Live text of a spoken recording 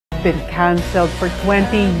been canceled for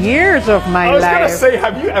 20 years of my life. I was gonna say,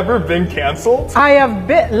 have you ever been canceled? I have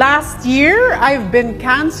been, last year, I've been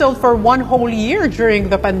canceled for 1 whole year during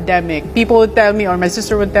the pandemic. People would tell me, or my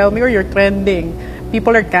sister would tell me, or you're trending.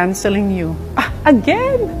 People are canceling you.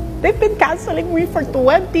 Again, they've been canceling me for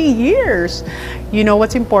 20 years. You know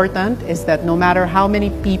what's important is that no matter how many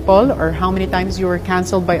people or how many times you were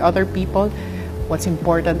canceled by other people, what's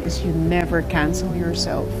important is you never cancel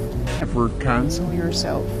yourself. Never cancel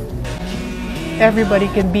yourself. Everybody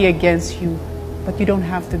can be against you, but you don't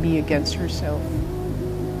have to be against yourself.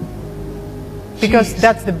 Because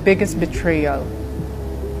that's the biggest betrayal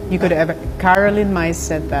you could ever... Caroline Mice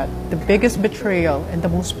said that. The biggest betrayal and the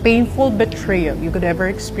most painful betrayal you could ever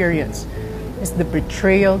experience is the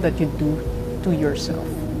betrayal that you do to yourself.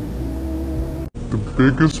 The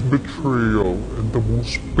biggest betrayal and the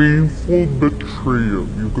most painful betrayal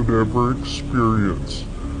you could ever experience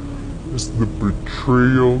is the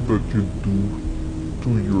betrayal that you do to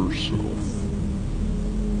yourself.